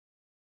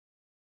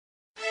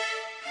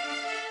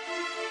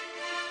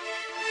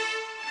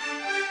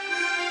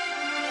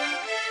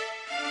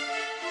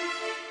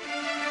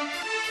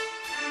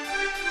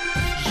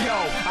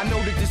I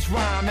noted this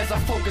rhyme as I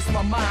focused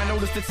my mind.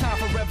 Noticed the time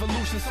for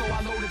revolution, so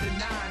I loaded the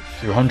 9.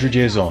 200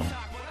 years on.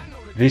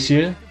 This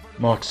year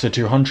marks the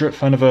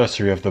 200th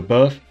anniversary of the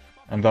birth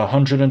and the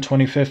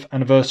 125th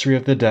anniversary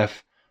of the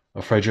death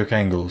of Friedrich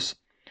Engels,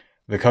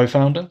 the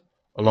co-founder,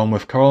 along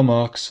with Karl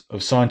Marx,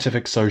 of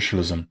scientific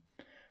socialism,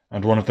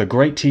 and one of the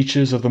great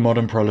teachers of the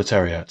modern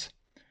proletariat.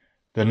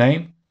 The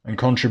name and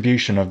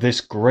contribution of this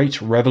great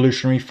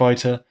revolutionary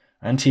fighter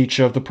and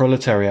teacher of the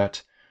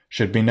proletariat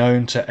should be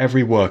known to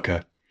every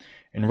worker,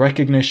 in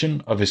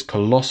recognition of his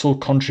colossal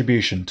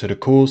contribution to the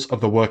cause of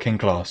the working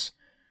class,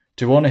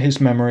 to honour his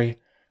memory,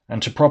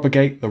 and to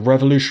propagate the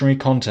revolutionary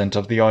content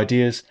of the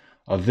ideas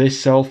of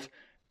this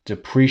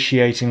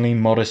self-depreciatingly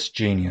modest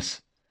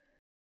genius.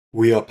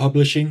 We are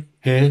publishing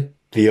here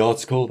the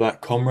article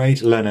that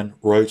Comrade Lenin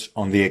wrote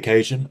on the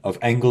occasion of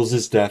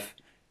Engels' death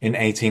in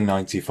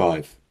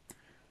 1895.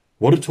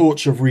 What a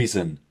torch of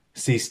reason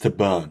ceased to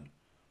burn,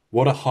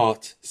 what a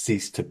heart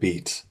ceased to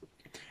beat.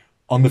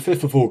 On the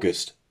 5th of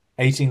August,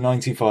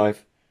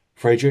 1895,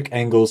 Friedrich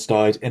Engels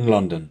died in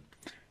London,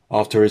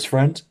 after his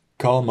friend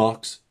Karl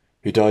Marx,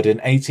 who died in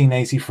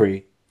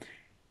 1883.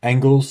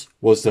 Engels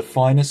was the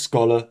finest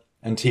scholar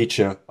and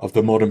teacher of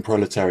the modern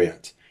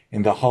proletariat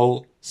in the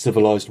whole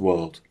civilized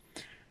world.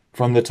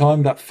 From the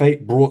time that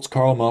fate brought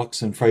Karl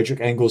Marx and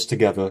Friedrich Engels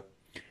together,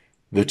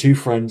 the two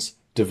friends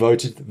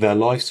devoted their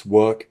life's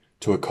work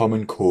to a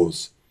common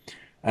cause.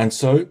 And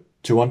so,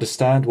 to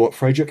understand what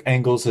Friedrich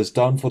Engels has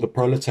done for the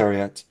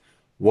proletariat,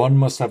 one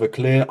must have a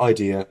clear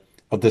idea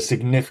of the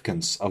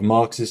significance of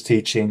Marx's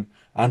teaching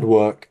and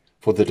work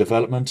for the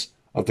development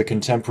of the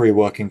contemporary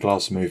working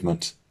class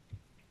movement.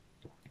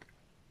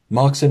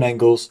 Marx and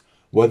Engels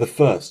were the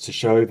first to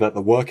show that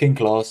the working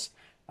class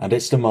and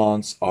its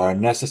demands are a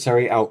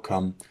necessary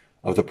outcome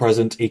of the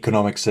present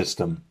economic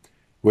system,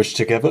 which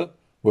together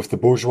with the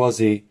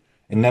bourgeoisie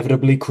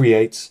inevitably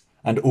creates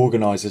and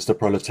organizes the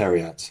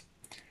proletariat.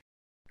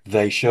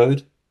 They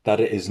showed that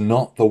it is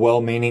not the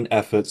well-meaning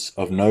efforts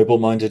of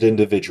noble-minded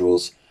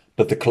individuals,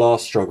 but the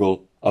class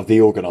struggle of the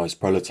organized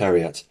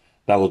proletariat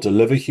that will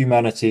deliver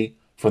humanity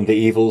from the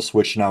evils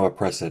which now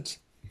oppress it.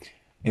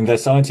 In their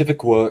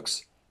scientific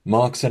works,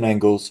 Marx and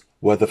Engels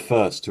were the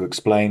first to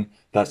explain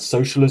that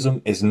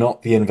socialism is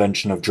not the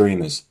invention of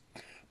dreamers,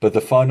 but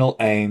the final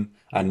aim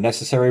and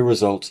necessary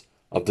result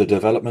of the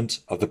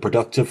development of the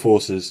productive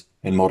forces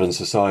in modern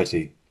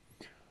society.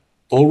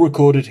 All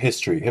recorded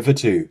history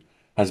hitherto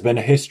has been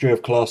a history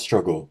of class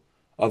struggle,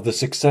 of the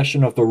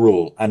succession of the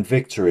rule and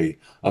victory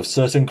of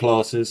certain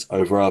classes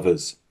over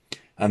others,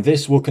 and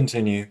this will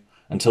continue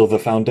until the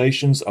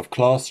foundations of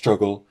class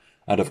struggle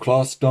and of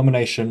class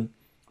domination,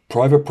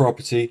 private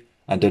property,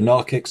 and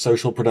anarchic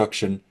social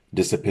production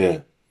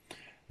disappear.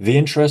 The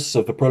interests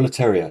of the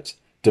proletariat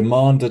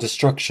demand the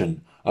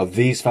destruction of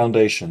these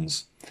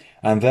foundations,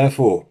 and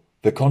therefore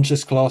the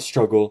conscious class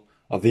struggle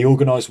of the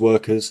organized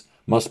workers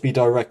must be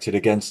directed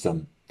against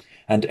them,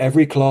 and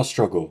every class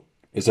struggle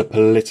is a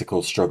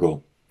political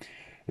struggle.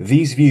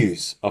 These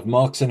views of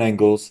Marx and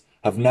Engels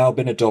have now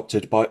been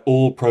adopted by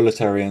all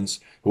proletarians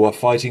who are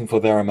fighting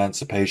for their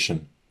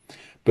emancipation.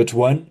 But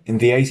when, in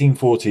the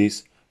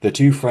 1840s, the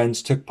two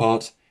friends took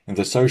part in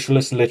the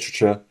socialist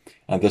literature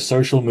and the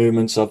social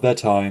movements of their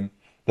time,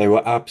 they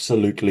were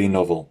absolutely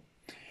novel.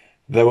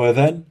 There were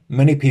then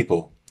many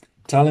people,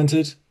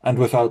 talented and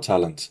without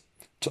talent,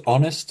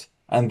 honest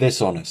and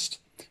dishonest,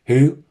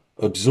 who,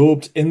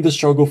 absorbed in the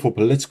struggle for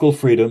political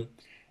freedom,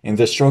 in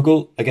the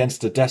struggle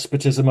against the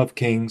despotism of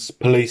kings,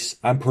 police,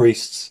 and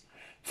priests,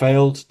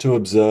 failed to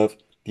observe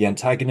the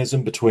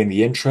antagonism between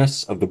the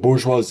interests of the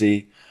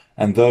bourgeoisie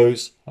and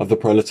those of the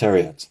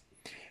proletariat.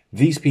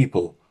 These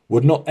people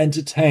would not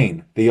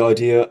entertain the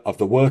idea of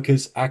the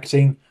workers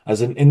acting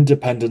as an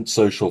independent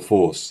social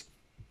force.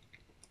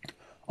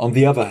 On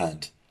the other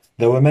hand,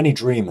 there were many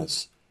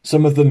dreamers,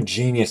 some of them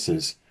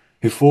geniuses,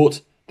 who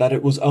thought that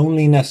it was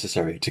only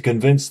necessary to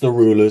convince the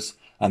rulers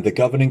and the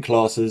governing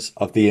classes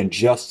of the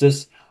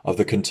injustice of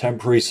the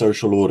contemporary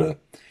social order,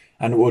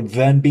 and it would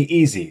then be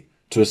easy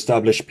to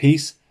establish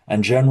peace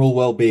and general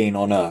well-being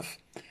on earth.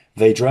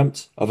 They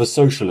dreamt of a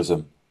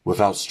socialism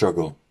without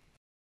struggle.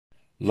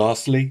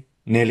 Lastly,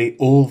 nearly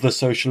all the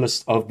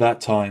socialists of that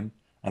time,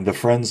 and the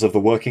friends of the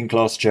working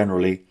class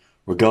generally,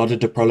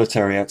 regarded the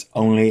proletariat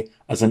only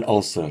as an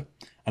ulcer,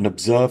 and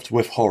observed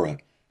with horror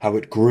how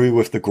it grew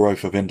with the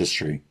growth of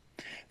industry.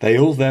 They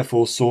all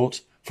therefore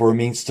sought for a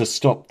means to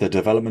stop the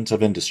development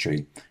of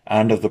industry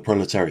and of the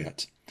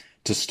proletariat,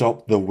 to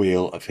stop the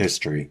wheel of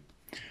history.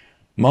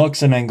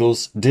 Marx and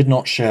Engels did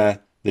not share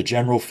the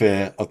general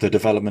fear of the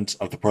development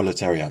of the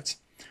proletariat.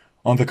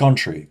 On the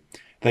contrary,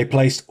 they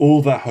placed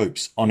all their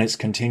hopes on its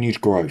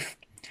continued growth.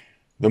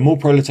 The more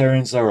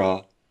proletarians there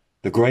are,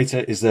 the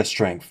greater is their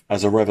strength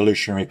as a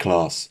revolutionary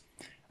class,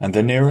 and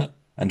the nearer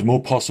and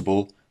more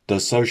possible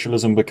does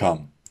socialism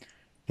become.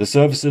 The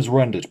services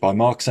rendered by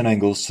Marx and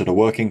Engels to the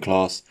working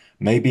class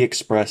may be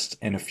expressed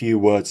in a few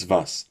words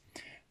thus.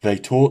 They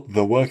taught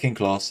the working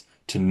class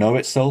to know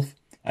itself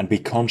and be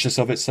conscious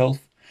of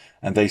itself,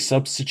 and they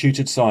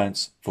substituted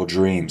science for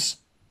dreams.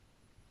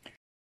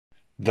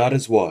 That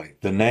is why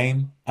the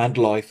name and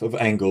life of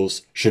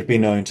Engels should be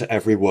known to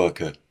every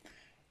worker.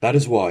 That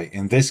is why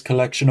in this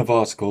collection of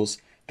articles,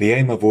 the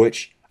aim of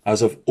which,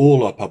 as of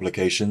all our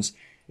publications,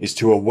 is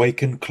to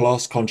awaken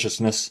class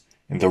consciousness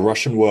in the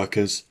Russian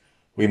workers,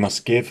 we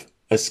must give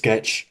a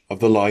sketch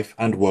of the life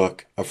and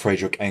work of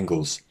Friedrich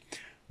Engels,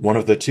 one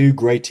of the two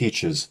great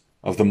teachers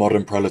of the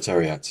modern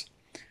proletariat.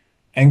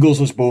 Engels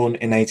was born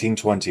in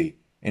 1820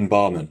 in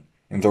Barmen,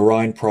 in the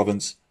Rhine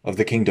province of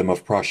the Kingdom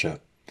of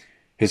Prussia.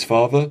 His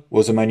father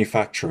was a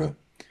manufacturer.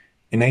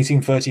 In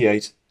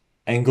 1838,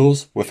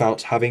 Engels,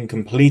 without having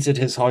completed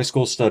his high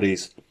school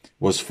studies,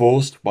 was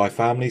forced by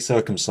family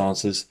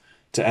circumstances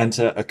to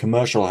enter a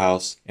commercial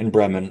house in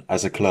Bremen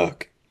as a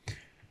clerk.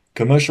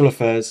 Commercial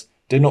affairs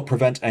did not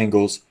prevent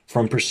Engels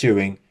from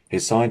pursuing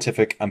his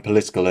scientific and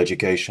political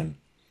education.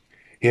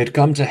 He had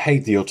come to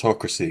hate the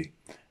autocracy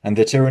and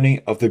the tyranny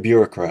of the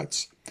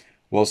bureaucrats.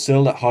 While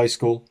still at high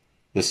school,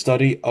 the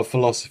study of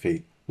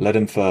philosophy led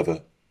him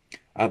further.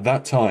 At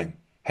that time,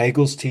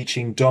 Hegel's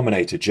teaching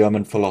dominated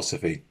German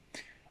philosophy,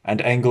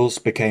 and Engels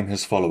became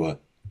his follower.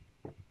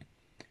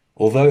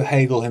 Although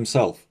Hegel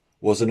himself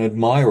was an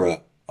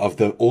admirer of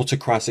the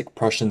autocratic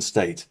Prussian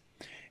state,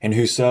 in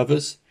whose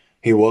service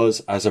he was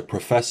as a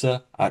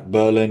professor at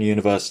Berlin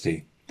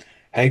University,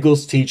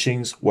 Hegel's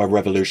teachings were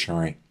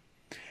revolutionary.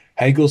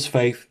 Hegel's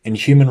faith in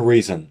human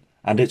reason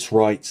and its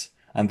rights,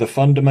 and the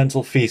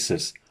fundamental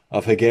thesis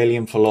of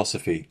Hegelian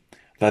philosophy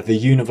that the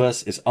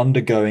universe is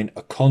undergoing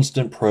a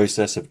constant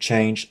process of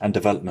change and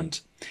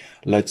development,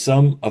 led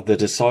some of the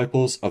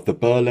disciples of the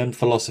Berlin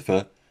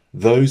philosopher,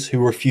 those who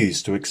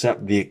refused to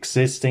accept the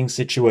existing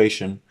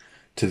situation,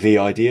 to the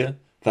idea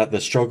that the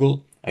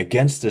struggle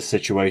against this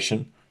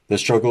situation, the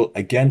struggle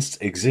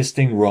against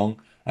existing wrong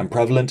and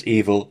prevalent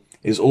evil,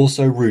 is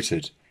also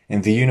rooted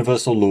in the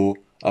universal law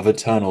of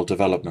eternal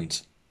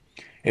development.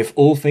 If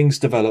all things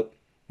develop,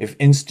 if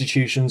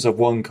institutions of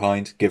one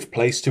kind give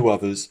place to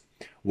others,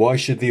 why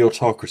should the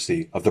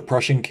autocracy of the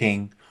Prussian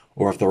king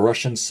or of the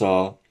Russian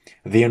Tsar,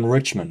 the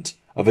enrichment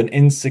of an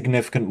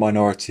insignificant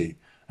minority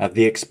at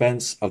the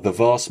expense of the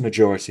vast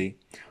majority,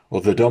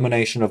 or the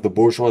domination of the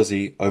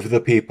bourgeoisie over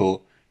the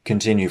people,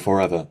 continue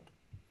forever?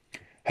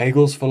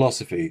 Hegel's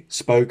philosophy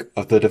spoke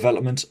of the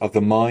development of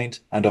the mind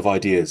and of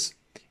ideas.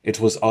 It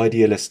was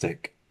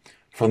idealistic.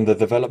 From the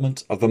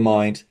development of the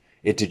mind,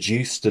 it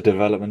deduced the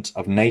development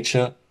of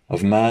nature,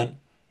 of man,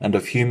 and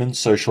of human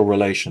social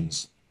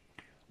relations.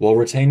 While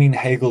retaining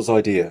Hegel's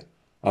idea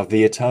of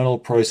the eternal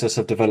process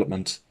of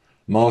development,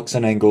 Marx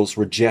and Engels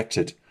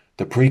rejected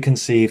the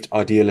preconceived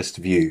idealist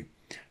view.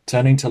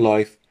 Turning to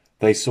life,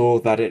 they saw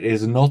that it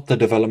is not the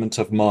development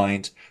of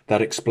mind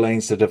that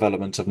explains the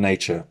development of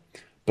nature,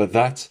 but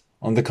that,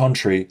 on the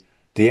contrary,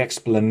 the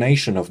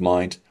explanation of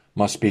mind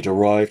must be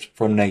derived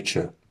from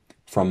nature,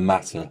 from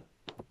matter.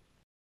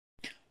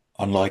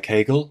 Unlike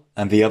Hegel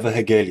and the other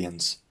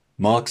Hegelians,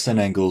 Marx and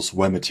Engels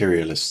were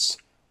materialists,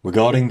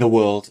 regarding the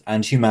world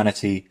and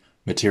humanity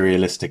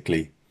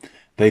materialistically.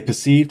 They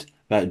perceived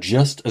that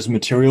just as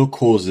material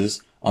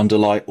causes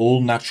underlie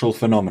all natural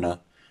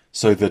phenomena,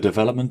 so the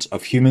development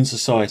of human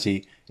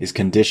society is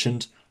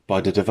conditioned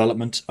by the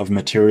development of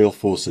material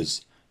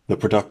forces, the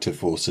productive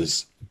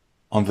forces.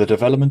 On the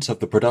development of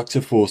the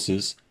productive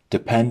forces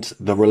depend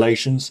the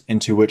relations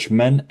into which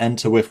men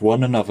enter with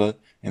one another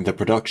in the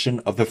production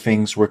of the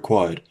things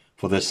required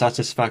for the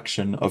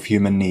satisfaction of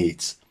human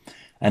needs,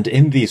 and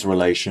in these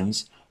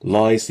relations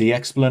lies the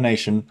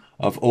explanation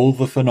of all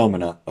the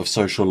phenomena of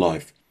social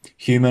life,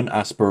 human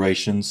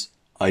aspirations,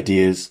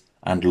 ideas,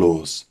 and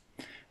laws.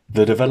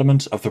 The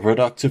development of the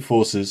productive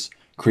forces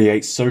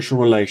creates social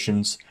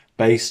relations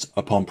based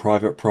upon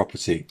private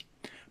property.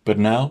 But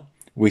now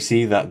we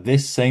see that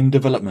this same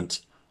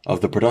development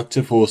of the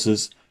productive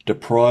forces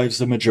deprives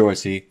the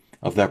majority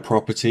of their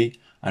property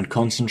and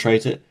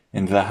concentrates it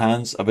in the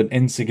hands of an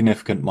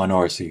insignificant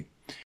minority.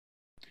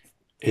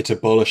 It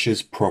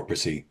abolishes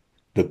property,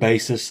 the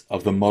basis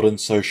of the modern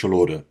social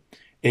order.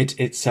 It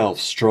itself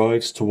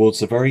strives towards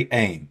the very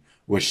aim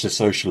which the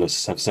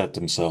socialists have set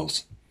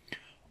themselves.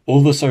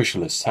 All the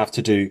socialists have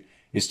to do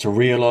is to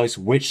realize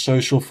which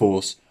social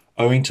force,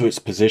 owing to its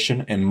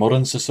position in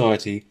modern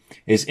society,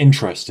 is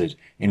interested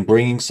in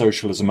bringing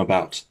socialism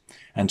about,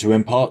 and to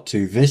impart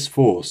to this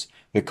force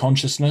the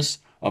consciousness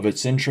of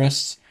its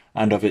interests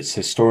and of its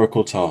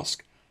historical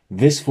task.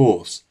 This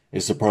force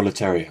is the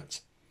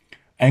proletariat.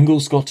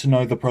 Engels got to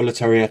know the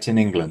proletariat in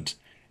England,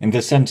 in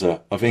the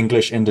centre of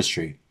English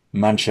industry,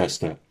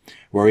 Manchester,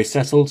 where he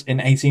settled in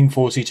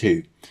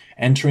 1842,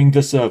 entering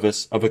the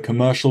service of a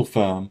commercial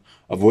firm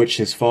of which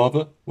his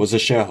father was a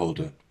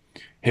shareholder.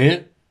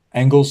 Here,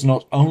 Engels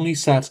not only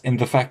sat in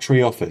the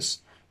factory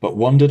office, but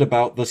wandered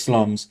about the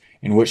slums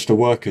in which the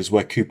workers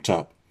were cooped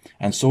up,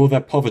 and saw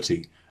their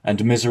poverty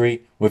and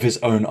misery with his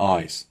own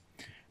eyes.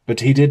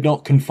 But he did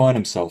not confine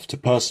himself to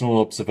personal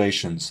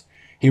observations.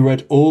 He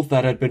read all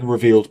that had been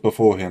revealed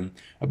before him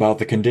about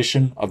the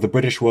condition of the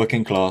British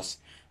working class,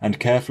 and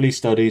carefully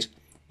studied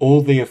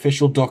all the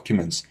official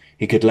documents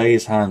he could lay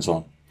his hands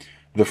on.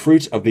 The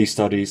fruit of these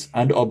studies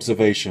and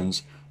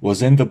observations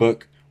was in the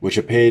book which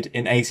appeared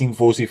in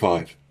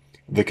 1845,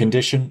 The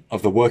Condition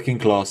of the Working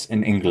Class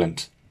in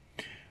England.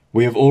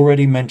 We have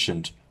already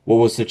mentioned what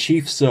was the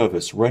chief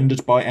service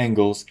rendered by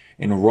Engels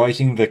in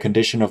writing The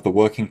Condition of the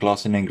Working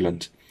Class in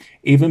England.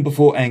 Even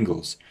before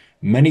Engels,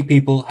 many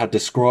people had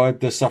described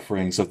the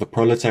sufferings of the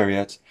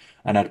proletariat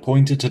and had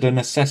pointed to the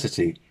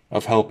necessity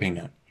of helping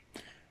it.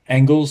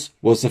 Engels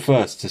was the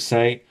first to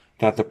say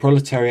that the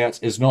proletariat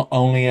is not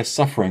only a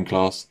suffering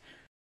class,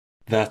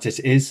 that it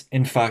is,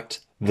 in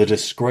fact, the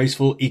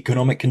disgraceful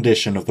economic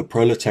condition of the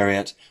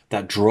proletariat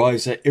that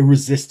drives it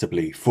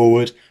irresistibly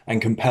forward and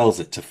compels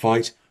it to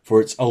fight for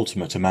its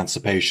ultimate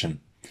emancipation.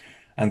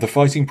 And the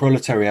fighting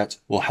proletariat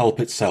will help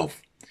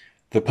itself.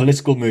 The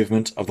political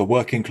movement of the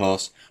working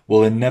class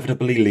will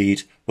inevitably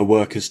lead the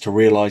workers to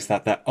realize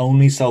that their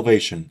only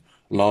salvation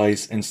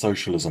lies in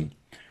socialism.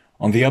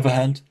 On the other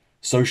hand,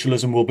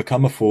 socialism will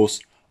become a force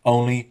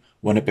only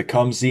when it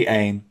becomes the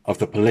aim of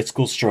the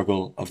political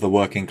struggle of the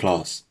working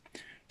class.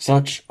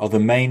 Such are the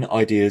main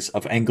ideas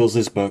of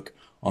Engels's book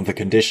on the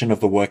condition of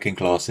the working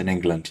class in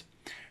England,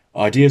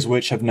 ideas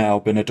which have now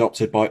been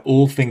adopted by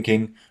all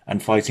thinking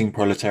and fighting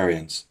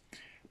proletarians,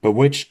 but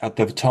which at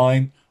the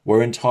time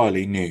were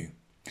entirely new.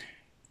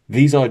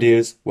 These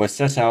ideas were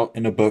set out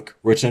in a book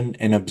written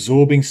in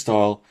absorbing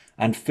style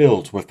and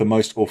filled with the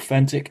most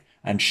authentic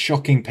and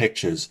shocking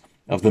pictures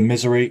of the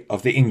misery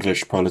of the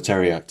English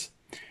proletariat.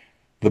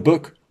 The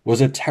book was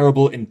a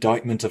terrible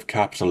indictment of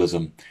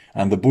capitalism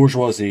and the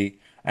bourgeoisie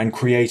and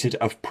created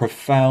a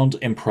profound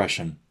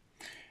impression.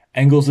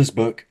 Engels's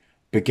book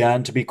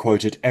began to be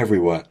quoted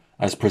everywhere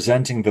as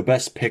presenting the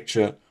best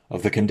picture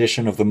of the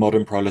condition of the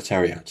modern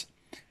proletariat.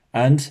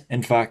 And,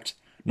 in fact,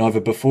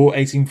 neither before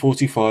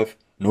 1845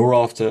 nor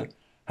after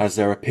has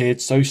there appeared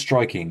so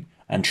striking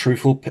and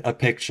truthful a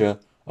picture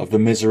of the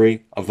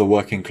misery of the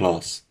working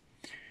class.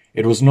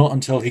 It was not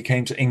until he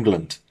came to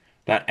England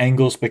that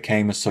Engels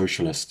became a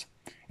socialist.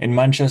 In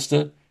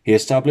Manchester, he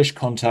established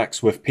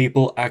contacts with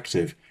people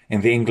active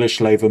in the English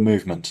labour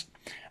movement,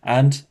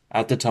 and,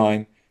 at the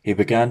time, he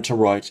began to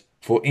write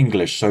for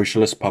English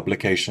socialist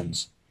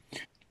publications.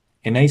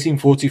 In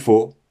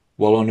 1844,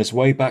 while on his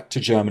way back to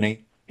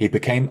Germany, he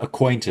became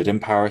acquainted in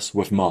Paris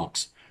with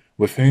Marx,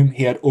 with whom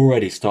he had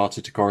already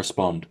started to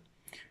correspond.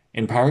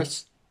 In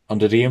Paris,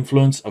 under the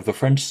influence of the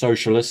French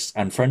socialists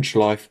and French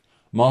life,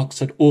 Marx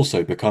had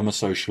also become a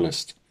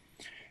socialist.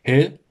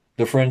 Here,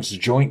 the friends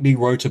jointly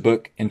wrote a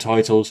book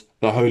entitled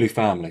The Holy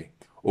Family,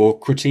 or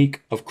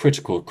Critique of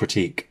Critical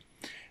Critique.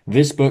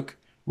 This book,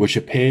 which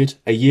appeared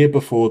a year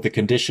before The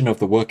Condition of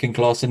the Working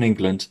Class in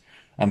England,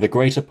 and the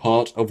greater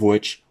part of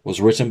which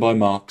was written by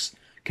Marx,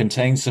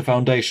 contains the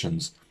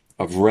foundations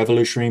of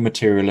revolutionary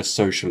materialist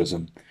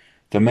socialism,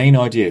 the main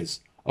ideas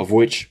of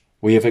which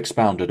we have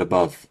expounded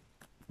above.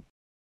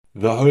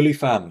 The Holy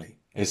Family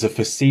is a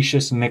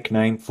facetious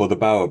nickname for the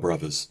Bauer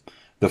brothers,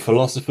 the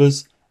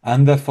philosophers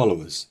and their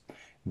followers.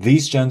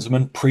 These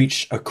gentlemen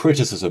preached a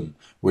criticism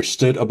which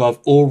stood above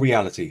all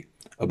reality,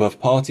 above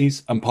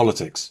parties and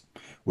politics,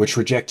 which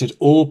rejected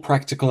all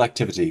practical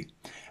activity,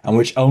 and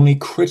which only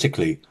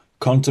critically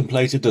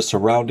contemplated the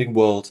surrounding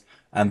world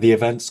and the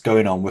events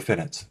going on within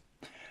it.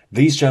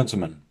 These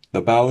gentlemen,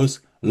 the Bauers,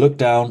 looked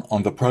down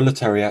on the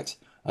proletariat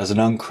as an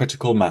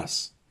uncritical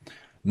mass.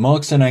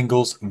 Marx and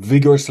Engels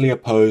vigorously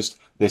opposed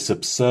this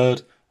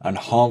absurd and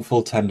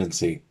harmful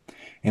tendency.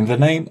 In the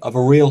name of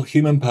a real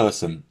human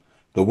person,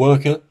 the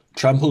worker,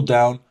 trampled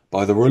down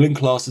by the ruling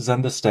classes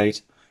and the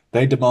state,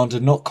 they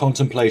demanded not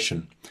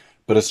contemplation,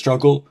 but a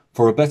struggle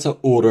for a better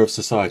order of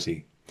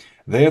society.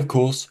 They, of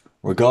course,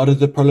 regarded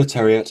the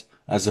proletariat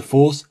as a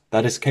force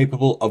that is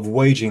capable of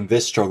waging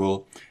this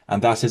struggle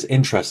and that is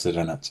interested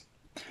in it.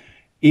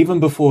 Even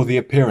before the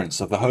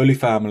appearance of the Holy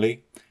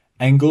Family,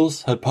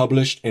 Engels had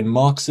published in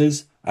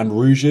Marx's and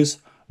Rouge's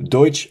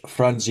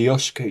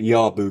Deutsch-Französische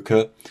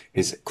Jahrbucher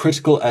his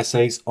critical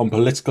essays on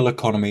political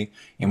economy,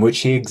 in which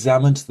he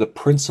examined the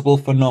principal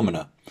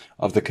phenomena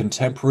of the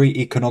contemporary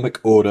economic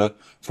order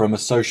from a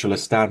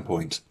socialist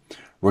standpoint,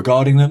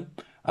 regarding them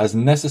as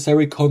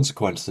necessary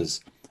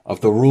consequences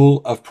of the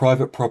rule of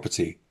private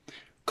property.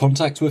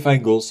 Contact with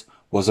Engels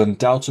was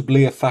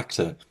undoubtedly a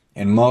factor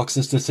in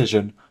Marx's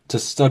decision to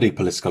study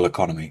political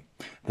economy,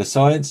 the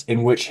science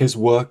in which his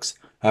works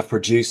have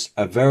produced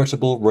a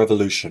veritable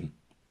revolution.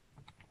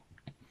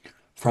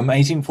 From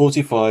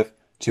 1845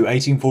 to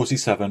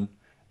 1847,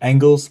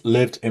 Engels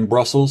lived in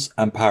Brussels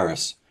and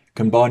Paris,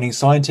 combining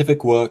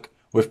scientific work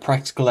with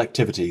practical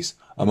activities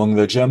among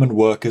the German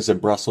workers in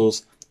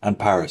Brussels and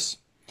Paris.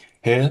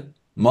 Here,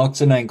 Marx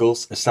and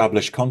Engels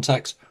established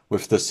contact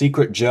with the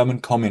secret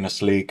German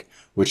Communist League,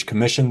 which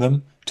commissioned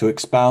them to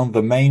expound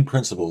the main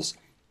principles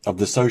of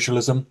the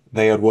socialism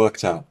they had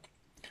worked out.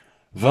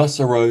 Thus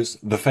arose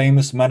the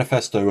famous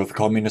Manifesto of the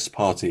Communist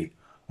Party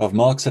of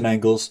Marx and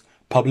Engels,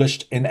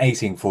 published in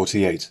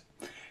 1848.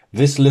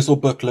 This little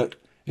booklet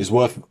is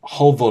worth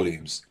whole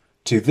volumes.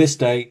 To this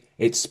day,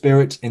 its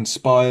spirit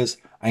inspires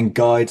and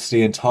guides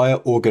the entire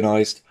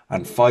organized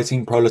and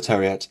fighting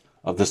proletariat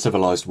of the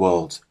civilized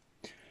world.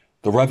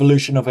 The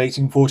Revolution of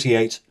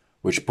 1848,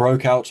 which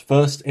broke out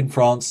first in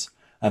France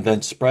and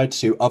then spread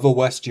to other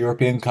West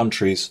European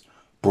countries,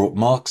 brought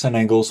Marx and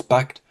Engels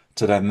back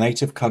to their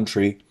native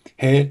country.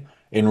 Here,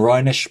 in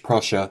Rhenish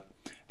Prussia,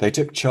 they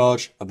took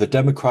charge of the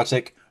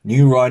democratic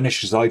New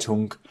Rheinische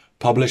Zeitung,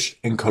 published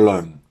in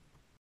Cologne.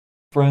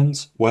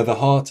 Friends were the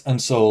heart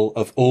and soul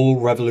of all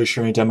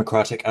revolutionary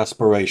democratic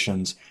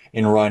aspirations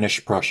in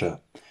Rhenish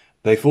Prussia.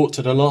 They fought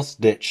to the last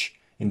ditch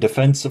in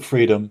defense of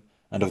freedom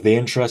and of the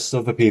interests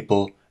of the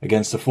people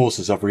against the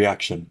forces of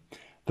reaction.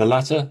 The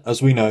latter,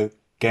 as we know,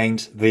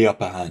 gained the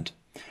upper hand.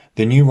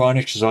 The New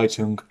Rheinische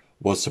Zeitung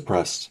was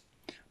suppressed.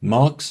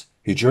 Marx,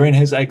 who during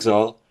his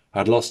exile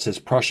had lost his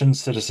Prussian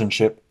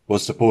citizenship,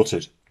 was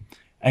deported.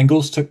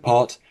 Engels took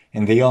part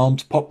in the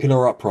armed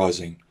popular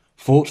uprising,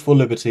 fought for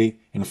liberty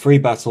in 3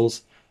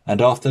 battles,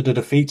 and after the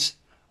defeat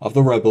of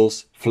the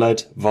rebels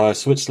fled via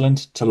Switzerland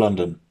to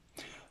London.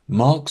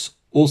 Marx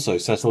also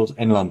settled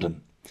in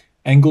London.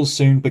 Engels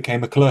soon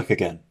became a clerk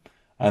again,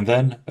 and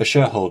then a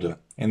shareholder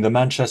in the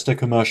Manchester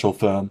commercial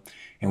firm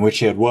in which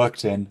he had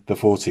worked in the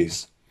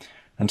 40s.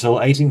 Until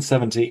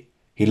 1870,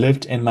 he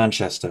lived in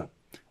Manchester,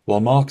 while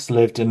Marx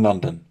lived in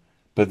London,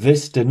 but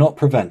this did not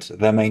prevent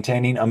their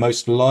maintaining a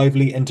most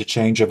lively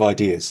interchange of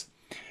ideas.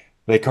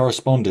 They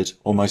corresponded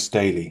almost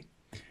daily.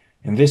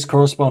 In this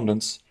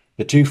correspondence,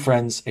 the two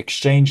friends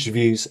exchanged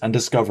views and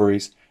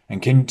discoveries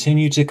and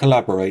continued to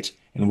collaborate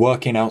in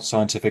working out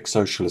scientific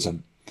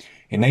socialism.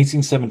 In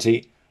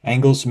 1870,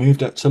 Engels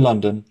moved up to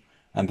London,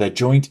 and their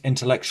joint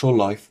intellectual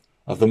life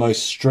of the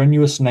most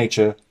strenuous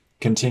nature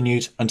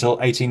continued until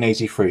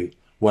 1883,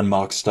 when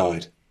Marx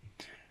died.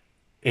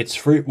 Its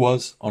fruit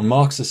was, on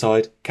Marx's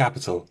side,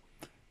 Capital,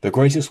 the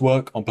greatest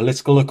work on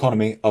political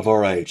economy of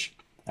our age,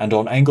 and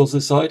on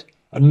Engels' side,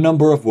 a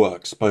number of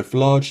works, both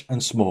large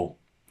and small.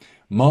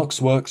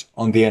 Marx worked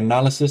on the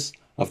analysis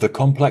of the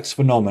complex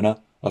phenomena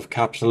of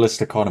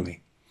capitalist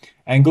economy.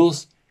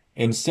 Engels,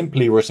 in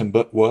simply written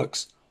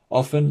works,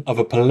 often of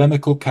a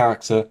polemical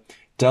character,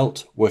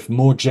 dealt with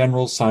more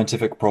general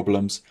scientific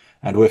problems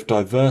and with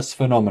diverse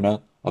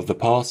phenomena of the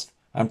past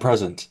and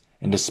present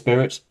in the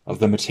spirit of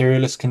the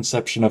materialist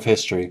conception of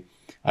history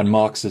and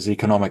Marx's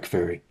economic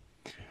theory.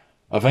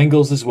 Of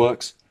Engels'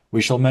 works,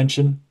 we shall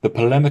mention the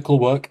polemical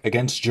work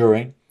against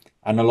Dühring,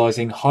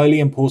 analysing highly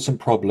important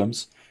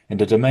problems in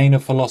the domain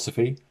of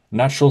philosophy,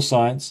 natural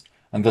science,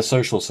 and the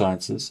social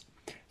sciences,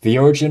 the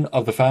origin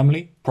of the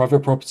family, private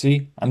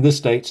property, and the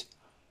state,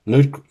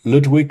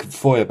 Ludwig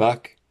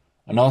Feuerbach,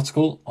 an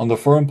article on the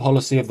foreign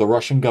policy of the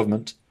Russian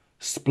government,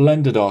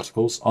 splendid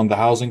articles on the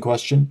housing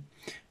question,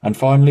 and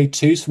finally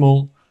 2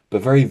 small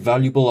but very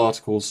valuable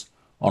articles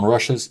on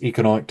Russia's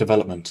economic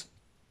development.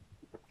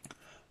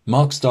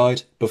 Marx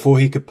died before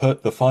he could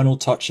put the final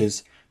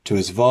touches to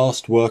his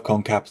vast work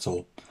on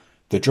Capital.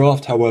 The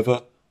draft,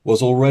 however,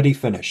 was already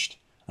finished,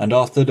 and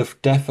after the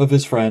death of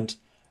his friend,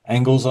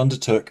 Engels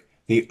undertook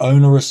the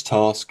onerous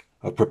task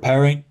of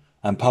preparing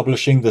and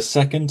publishing the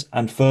 2nd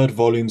and 3rd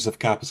volumes of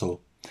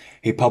Capital.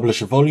 He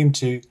published Volume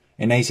 2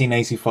 in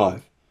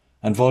 1885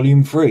 and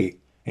Volume 3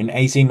 in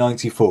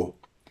 1894.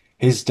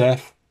 His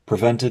death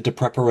prevented the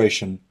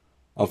preparation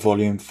of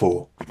Volume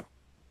 4.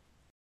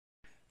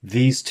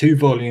 These 2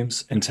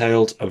 volumes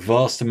entailed a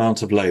vast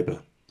amount of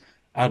labour.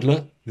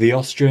 Adler, the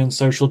Austrian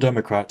Social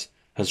Democrat,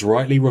 has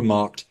rightly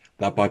remarked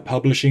that by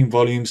publishing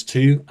Volumes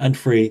 2 and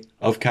 3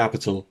 of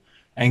Capital,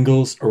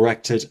 Engels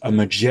erected a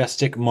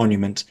majestic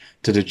monument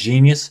to the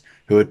genius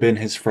who had been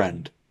his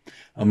friend,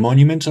 a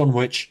monument on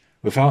which,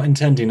 without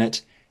intending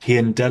it, he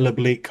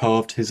indelibly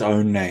carved his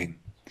own name.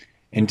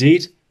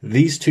 Indeed,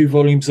 these 2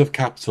 volumes of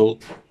Capital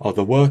are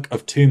the work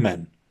of 2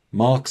 men,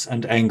 Marx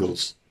and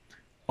Engels.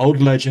 Old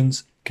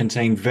legends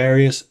contain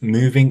various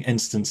moving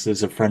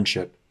instances of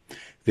friendship.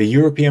 The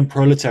European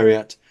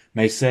proletariat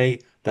may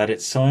say that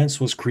its science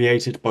was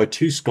created by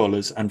 2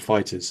 scholars and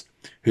fighters,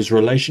 whose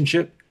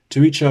relationship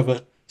to each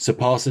other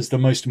surpasses the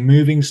most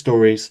moving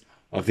stories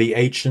of the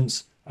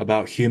ancients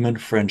about human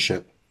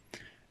friendship.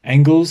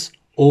 Engels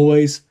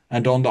always,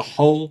 and on the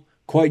whole,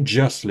 quite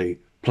justly,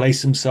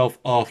 placed himself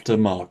after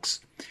Marx.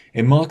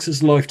 In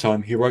Marx's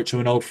lifetime, he wrote to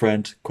an old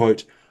friend,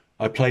 quote,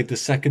 "I played the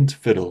second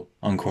fiddle,"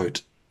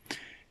 unquote.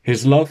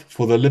 His love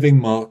for the living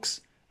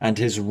Marx and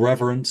his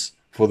reverence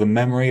for the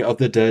memory of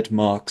the dead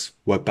Marx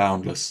were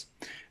boundless.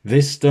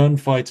 This stern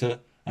fighter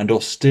and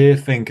austere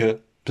thinker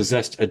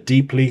possessed a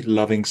deeply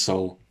loving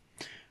soul.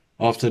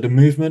 After the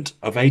movement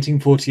of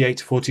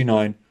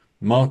 1848-49,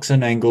 Marx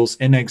and Engels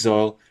in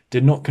exile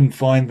did not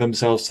confine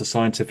themselves to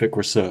scientific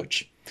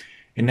research.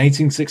 In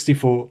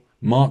 1864,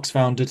 Marx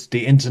founded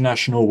the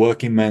International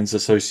Working Men's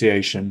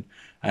Association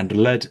and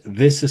led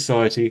this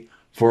society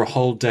for a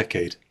whole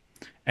decade.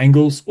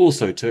 Engels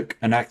also took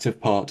an active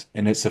part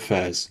in its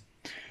affairs.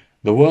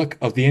 The work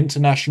of the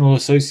International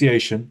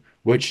Association,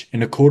 which,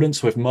 in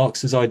accordance with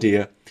Marx's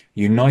idea,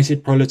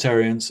 united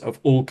proletarians of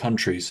all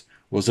countries,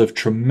 was of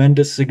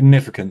tremendous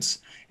significance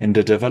in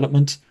the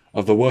development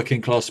of the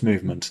working class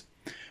movement.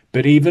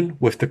 But even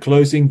with the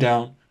closing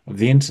down of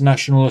the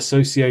International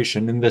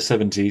Association in the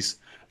 70s,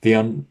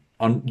 the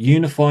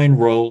unifying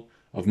role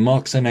of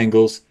Marx and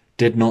Engels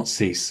did not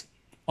cease.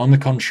 On the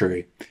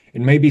contrary,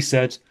 it may be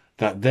said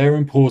that their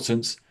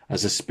importance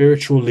as the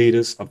spiritual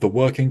leaders of the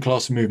working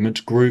class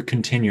movement grew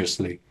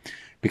continuously,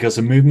 because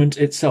the movement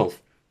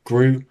itself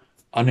grew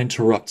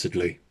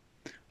uninterruptedly.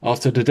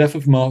 After the death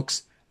of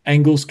Marx,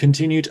 Engels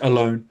continued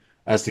alone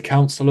as the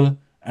counsellor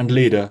and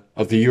leader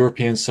of the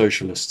European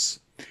socialists.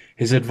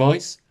 His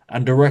advice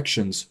and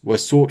directions were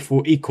sought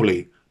for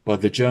equally by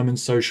the German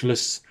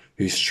socialists,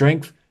 whose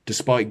strength,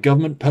 despite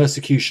government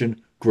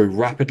persecution, grew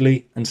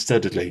rapidly and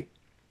steadily,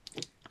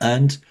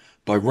 and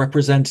by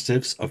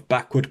representatives of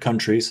backward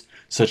countries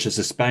such as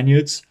the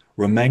Spaniards,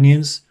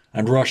 Romanians,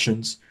 and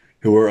Russians,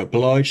 who were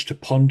obliged to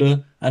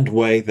ponder and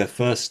weigh their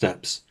first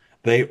steps.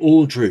 They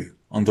all drew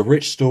on the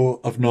rich store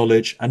of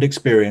knowledge and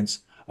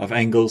experience of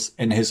Engels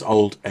in his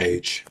old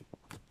age.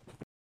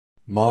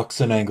 Marx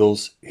and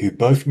Engels, who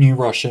both knew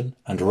Russian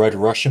and read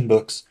Russian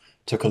books,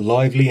 took a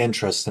lively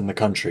interest in the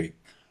country,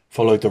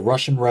 followed the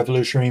Russian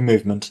revolutionary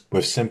movement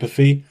with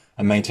sympathy,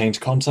 and maintained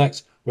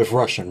contact with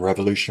Russian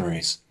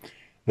revolutionaries.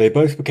 They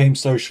both became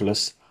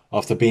socialists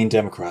after being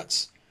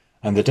Democrats,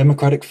 and the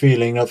democratic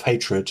feeling of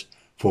hatred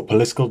for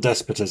political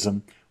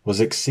despotism was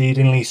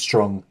exceedingly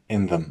strong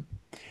in them.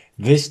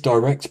 This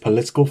direct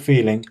political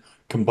feeling,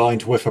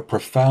 combined with a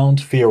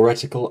profound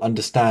theoretical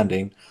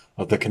understanding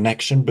of the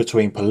connection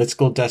between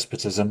political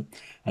despotism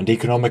and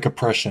economic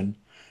oppression,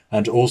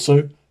 and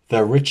also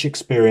their rich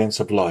experience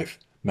of life,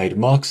 made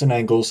Marx and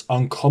Engels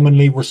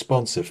uncommonly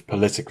responsive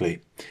politically.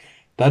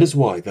 That is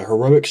why the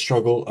heroic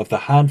struggle of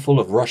the handful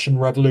of Russian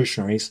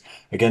revolutionaries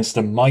against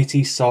a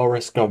mighty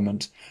Tsarist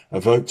government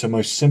evoked a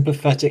most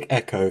sympathetic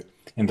echo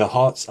in the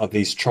hearts of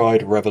these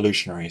tried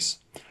revolutionaries.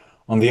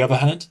 On the other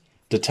hand,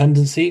 the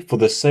tendency, for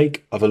the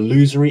sake of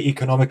illusory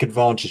economic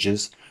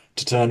advantages,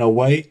 to turn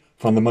away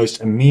from the most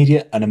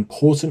immediate and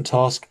important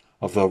task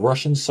of the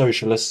Russian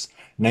socialists,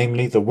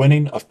 namely the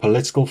winning of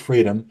political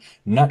freedom,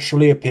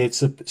 naturally appeared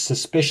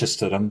suspicious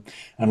to them,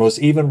 and was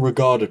even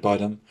regarded by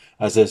them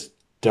as a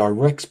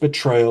direct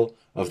betrayal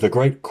of the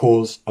great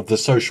cause of the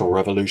social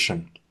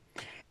revolution.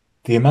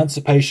 The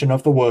emancipation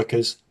of the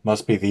workers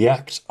must be the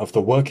act of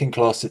the working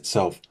class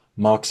itself,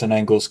 Marx and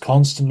Engels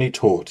constantly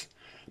taught.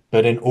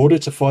 But in order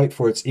to fight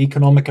for its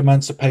economic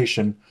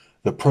emancipation,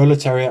 the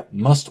proletariat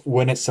must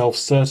win itself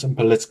certain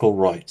political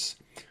rights.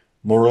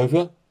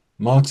 Moreover,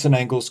 Marx and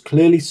Engels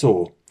clearly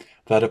saw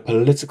that a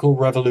political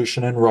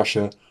revolution in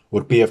Russia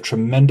would be of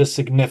tremendous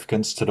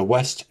significance to the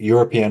West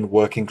European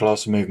working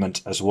class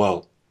movement as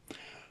well.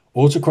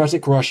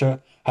 Autocratic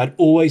Russia had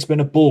always been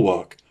a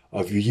bulwark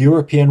of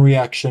European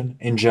reaction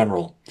in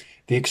general.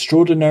 The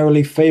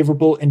extraordinarily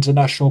favourable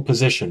international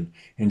position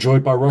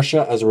enjoyed by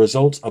Russia as a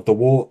result of the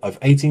War of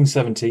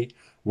 1870,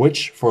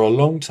 which for a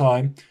long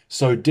time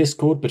sowed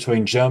discord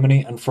between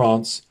Germany and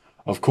France,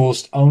 of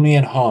course only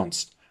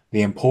enhanced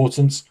the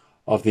importance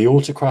of the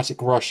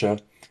autocratic Russia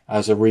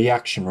as a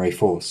reactionary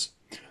force.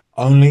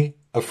 Only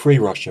a free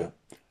Russia,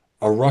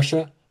 a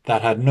Russia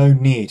that had no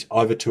need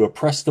either to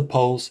oppress the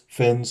Poles,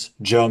 Finns,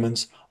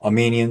 Germans,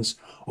 Armenians,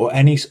 or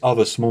any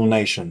other small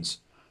nations,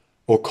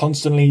 or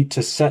constantly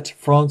to set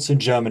France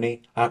and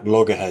Germany at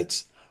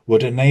loggerheads,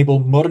 would enable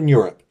modern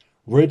Europe,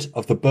 rid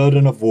of the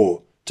burden of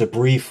war, to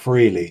breathe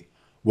freely,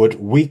 would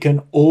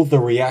weaken all the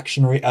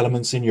reactionary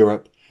elements in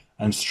Europe,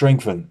 and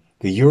strengthen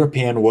the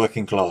European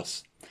working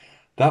class.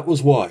 That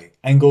was why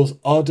Engels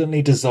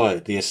ardently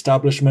desired the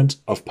establishment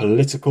of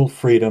political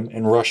freedom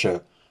in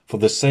Russia, for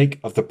the sake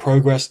of the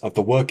progress of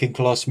the working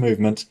class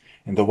movement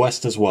in the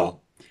West as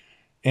well.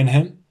 In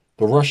him,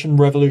 the Russian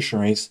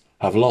revolutionaries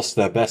have lost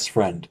their best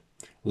friend.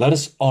 Let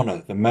us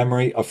honour the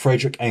memory of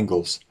Friedrich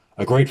Engels,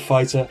 a great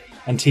fighter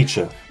and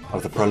teacher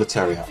of the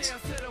proletariat.